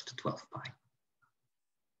at most 12 pi.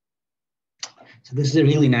 So this is a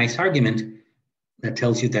really nice argument that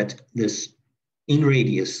tells you that this in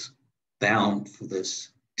radius bound for this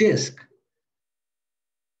disk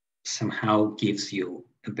somehow gives you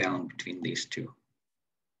a bound between these two,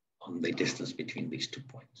 on the distance between these 2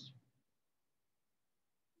 points.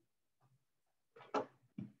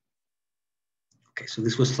 Okay, so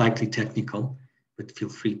this was slightly technical, but feel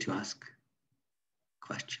free to ask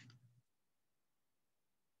questions.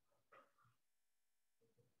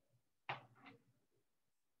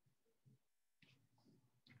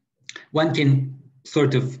 One can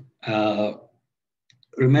sort of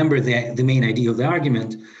remember the main idea of the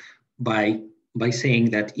argument by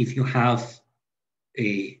saying that if you have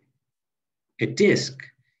a disk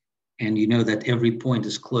and you know that every point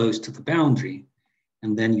is close to the boundary,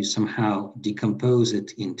 and then you somehow decompose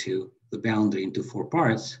it into the boundary into 4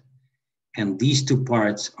 parts, and these 2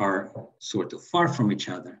 parts are sort of far from each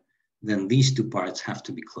other, then these 2 parts have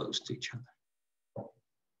to be close to each other.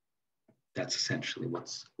 That's essentially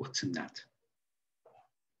what's in that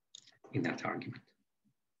argument.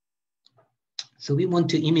 So we want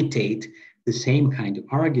to imitate the same kind of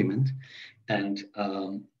argument, and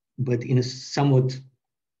but in a somewhat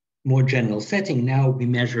more general setting. Now we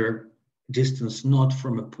measure distance not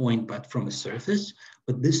from a point but from a surface,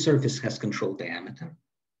 but this surface has control diameter.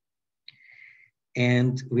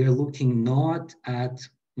 And we are looking not at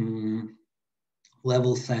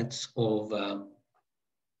level sets of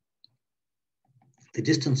the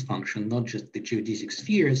distance function, not just the geodesic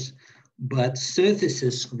spheres, but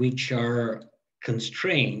surfaces which are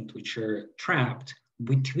constrained, which are trapped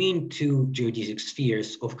between 2 geodesic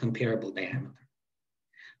spheres of comparable diameter.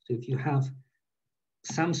 So if you have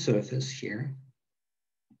some surface here,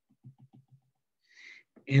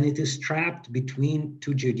 and it is trapped between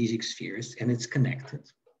 2 geodesic spheres, and it's connected.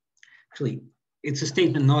 Actually, it's a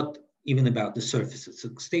statement not even about the surface, it's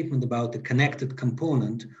a statement about the connected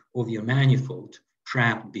component of your manifold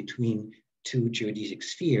trapped between 2 geodesic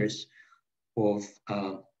spheres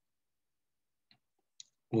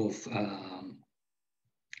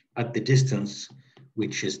at the distance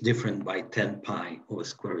which is different by 10 pi over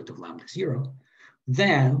square root of lambda 0,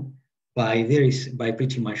 then by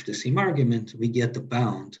pretty much the same argument, we get the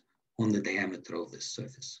bound on the diameter of this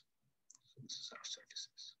surface. So this is our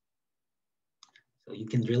surfaces. So you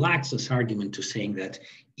can relax this argument to saying that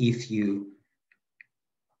if you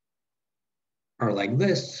are like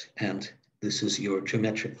this, and this is your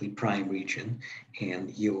geometrically prime region, and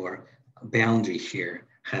your boundary here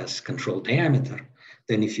has controlled diameter,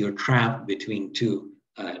 then if you're trapped between two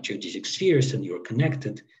geodesic spheres and you're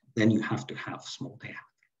connected, then you have to have small diameter.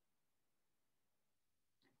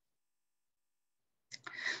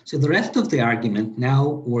 So the rest of the argument now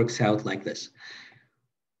works out like this.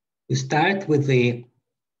 We start with the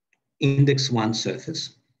index 1 surface,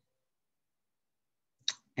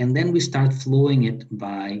 and then we start flowing it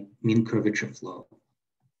by mean curvature flow.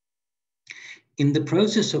 In the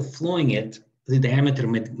process of flowing it, the diameter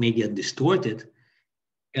may get distorted,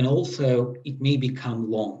 and also it may become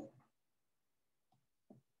long.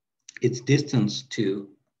 Its distance to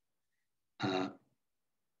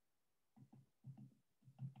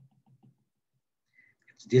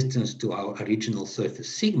our original surface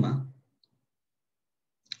sigma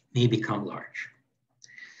may become large.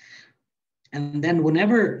 And then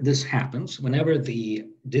whenever this happens, whenever the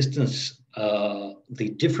distance, the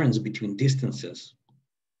difference between distances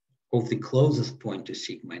of the closest point to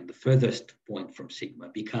sigma and the furthest point from sigma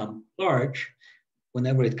become large,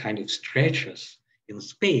 whenever it kind of stretches in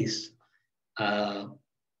space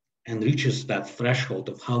and reaches that threshold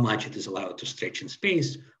of how much it is allowed to stretch in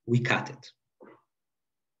space, we cut it.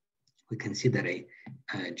 We consider a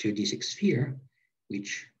geodesic sphere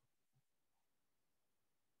which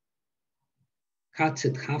cuts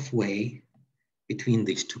it halfway between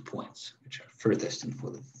these 2 points, which are furthest and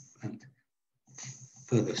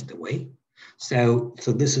furthest away. So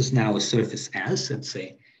this is now a surface S. It's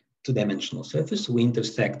a 2-dimensional surface. We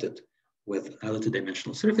intersect it with another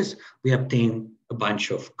 2-dimensional surface. We obtain a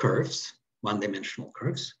bunch of curves, 1-dimensional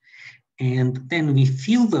curves, and then we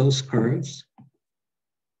fill those curves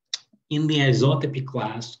in the isotopy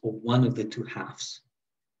class of one of the 2 halves.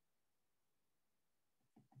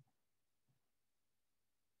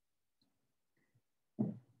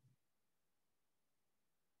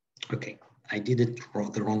 Okay, I did it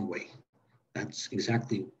the wrong way. That's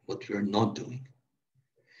exactly what we are not doing,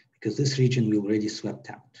 because this region we already swept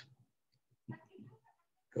out.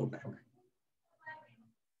 Go back.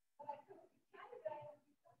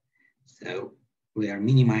 So we are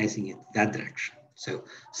minimizing it that direction. So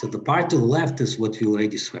the part to the left is what we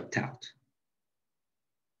already swept out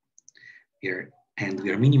here, and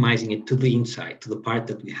we are minimizing it to the inside, to the part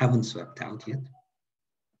that we haven't swept out yet.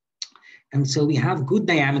 And so we have good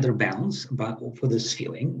diameter bounds for this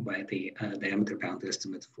filling by the diameter bound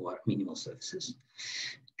estimate for minimal surfaces.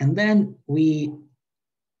 And then we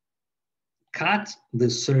cut the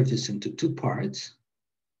surface into 2 parts.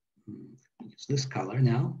 Use this color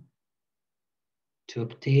now to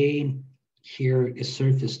obtain here a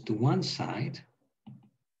surface to one side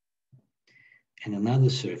and another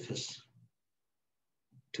surface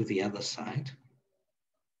to the other side.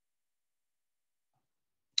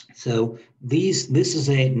 So this is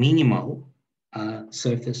a minimal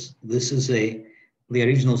surface. This is the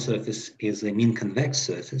original surface is a mean convex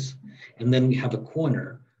surface. And then we have a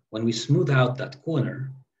corner. When we smooth out that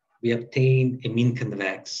corner, we obtain a mean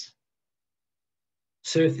convex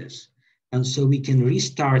surface. And so we can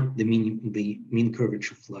restart the mean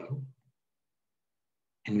curvature flow.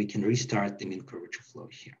 And we can restart the mean curvature flow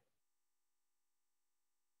here.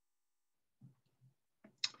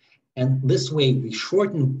 And this way we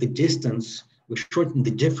shorten the distance, we shorten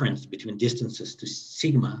the difference between distances to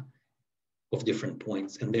sigma of different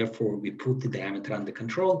points, and therefore we put the diameter under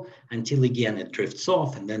control until again it drifts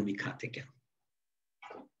off, and then we cut again.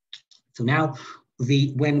 So now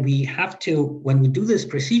when we do this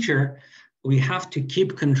procedure, we have to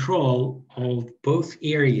keep control of both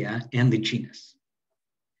area and the genus.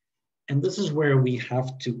 And this is where we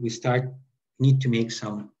need to make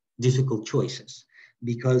some difficult choices.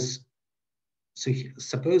 Because, so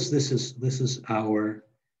suppose this is our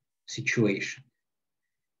situation.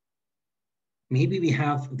 Maybe we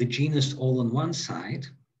have the genus all on one side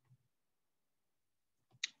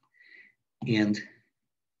and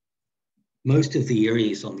most of the area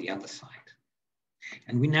is on the other side.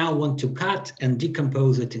 And we now want to cut and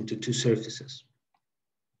decompose it into 2 surfaces.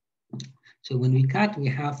 So when we cut, we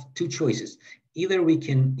have 2 choices. Either we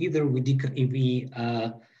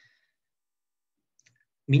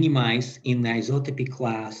minimize in the isotopy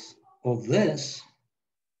class of this,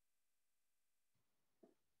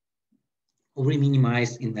 or we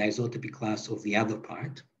minimize in the isotopy class of the other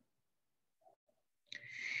part.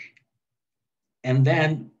 And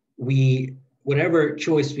then whatever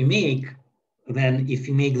choice we make, then if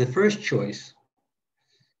you make the first choice,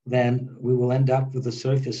 then we will end up with a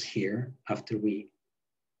surface here after we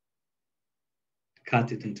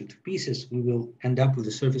cut it into two pieces. We will end up with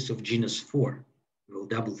a surface of genus 4. We will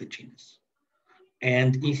double the genus.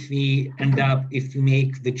 And if we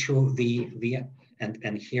make the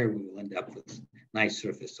and here we will end up with a nice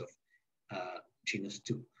surface of genus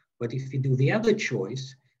 2. But if we do the other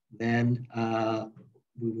choice, then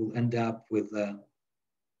we will end up with a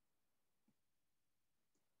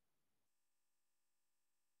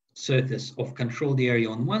surface of controlled area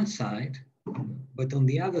on one side, but on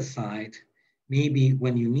the other side, maybe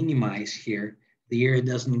when you minimize here, the area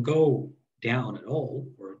doesn't go down at all,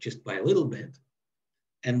 or just by a little bit,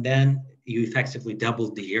 and then you effectively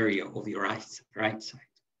double the area of your right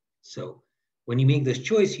side. So when you make this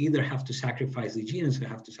choice, you either have to sacrifice the genus or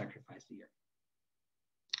have to sacrifice the area.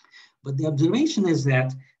 But the observation is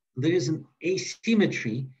that there is an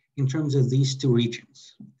asymmetry in terms of these two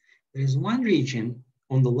regions. There is one region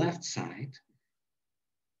on the left side,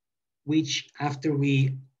 which after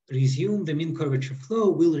we resume the mean curvature flow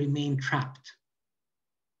will remain trapped.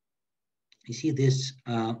 You see this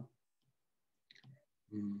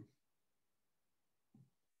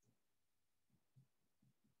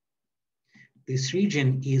this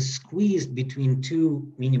region is squeezed between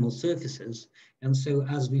two minimal surfaces. And so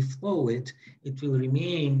as we flow it, it will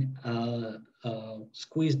remain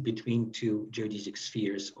squeezed between two geodesic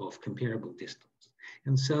spheres of comparable distance.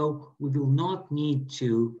 And so we will not need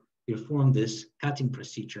to perform this cutting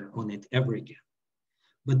procedure on it ever again.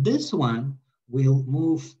 But this one will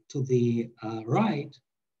move to the right,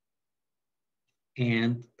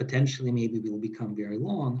 and potentially maybe will become very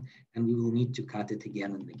long, and we will need to cut it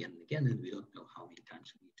again and again and again, and we don't know how many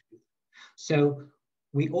times we need to do it. So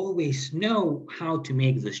we always know how to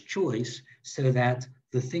make this choice so that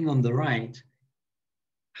the thing on the right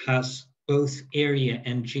has both area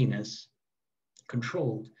and genus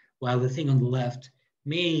controlled, while the thing on the left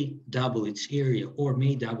may double its area or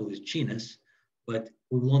may double its genus, but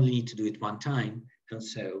we will only need to do it one time, and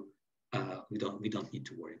so we don't need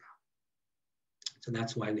to worry about it. So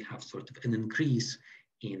that's why we have sort of an increase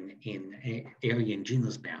in area and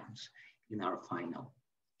genus bounds in our final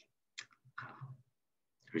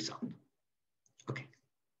result. Okay.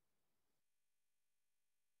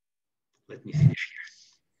 Let me finish here.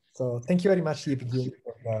 So thank you very much, Yevgeny,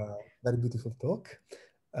 for the very beautiful talk.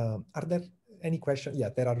 Are there any questions? Yeah,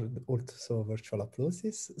 there are also virtual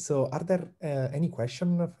applauses. So are there any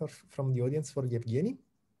questions from the audience for Yevgeny?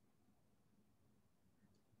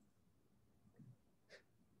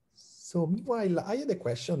 So meanwhile, I had a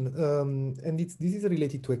question, and this is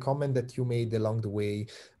related to a comment that you made along the way.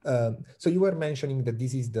 So you were mentioning that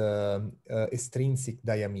this is the extrinsic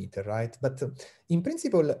diameter, right? But in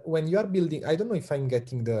principle, when you are building, I don't know if I'm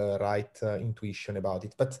getting the right intuition about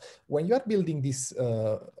it, but when you are building this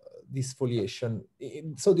this foliation,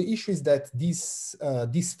 so the issue is that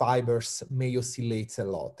these fibers may oscillate a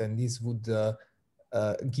lot, and this would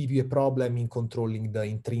give you a problem in controlling the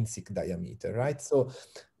intrinsic diameter, right? So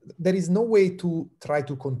there is no way to try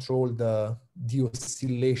to control the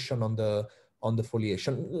oscillation on the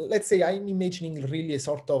foliation. Let's say I'm imagining really a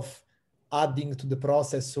sort of adding to the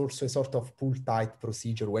process also a sort of pull tight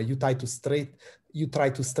procedure where you try to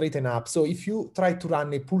straighten up. So if you try to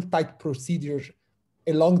run a pull tight procedure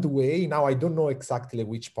along the way, now I don't know exactly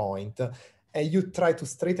which point, and you try to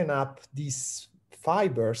straighten up these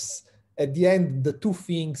fibers, at the end, the two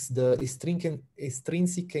things, the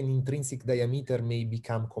extrinsic and intrinsic diameter may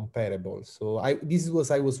become comparable. So I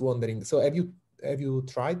was wondering. So have you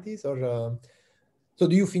tried this, or so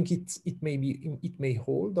do you think it may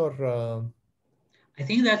hold, or? I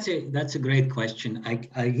think that's a great question.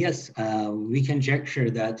 I guess we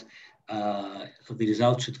conjecture that the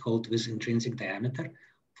result should hold with intrinsic diameter.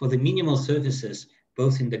 For the minimal surfaces,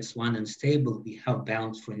 both index 1 and stable, we have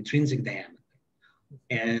bounds for intrinsic diameter.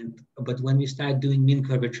 But when we start doing mean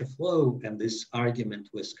curvature flow and this argument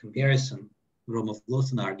with comparison,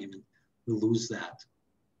 Gromov-Lawson argument, we lose that.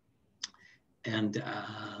 And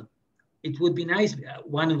it would be nice,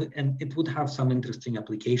 and it would have some interesting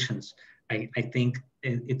applications. I think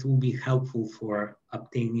it will be helpful for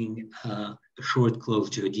obtaining a short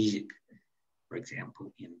closed geodesic, for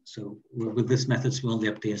example. So with this methods, we only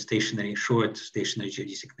obtain short stationary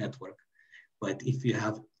geodesic network. But if you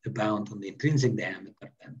have a bound on the intrinsic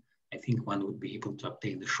diameter, then I think one would be able to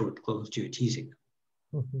obtain the short closed geodesic.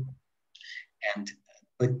 Mm-hmm.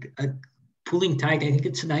 But pulling tight, I think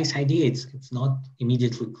it's a nice idea. It's not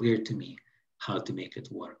immediately clear to me how to make it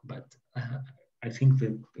work, but I think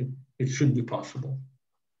that it should be possible.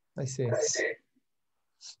 I see.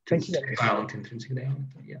 Thank you. About intrinsic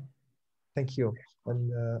diameter, yeah. Thank you.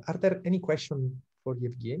 And are there any questions for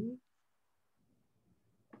Yevgeny?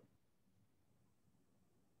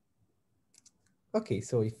 Okay,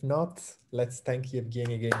 so if not, let's thank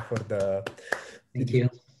Yevgeny again for the. Thank you.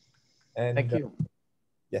 And, Thank you.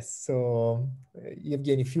 Yes, so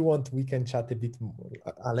Yevgeny, if you want, we can chat a bit more.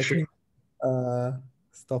 Let me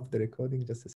stop the recording just a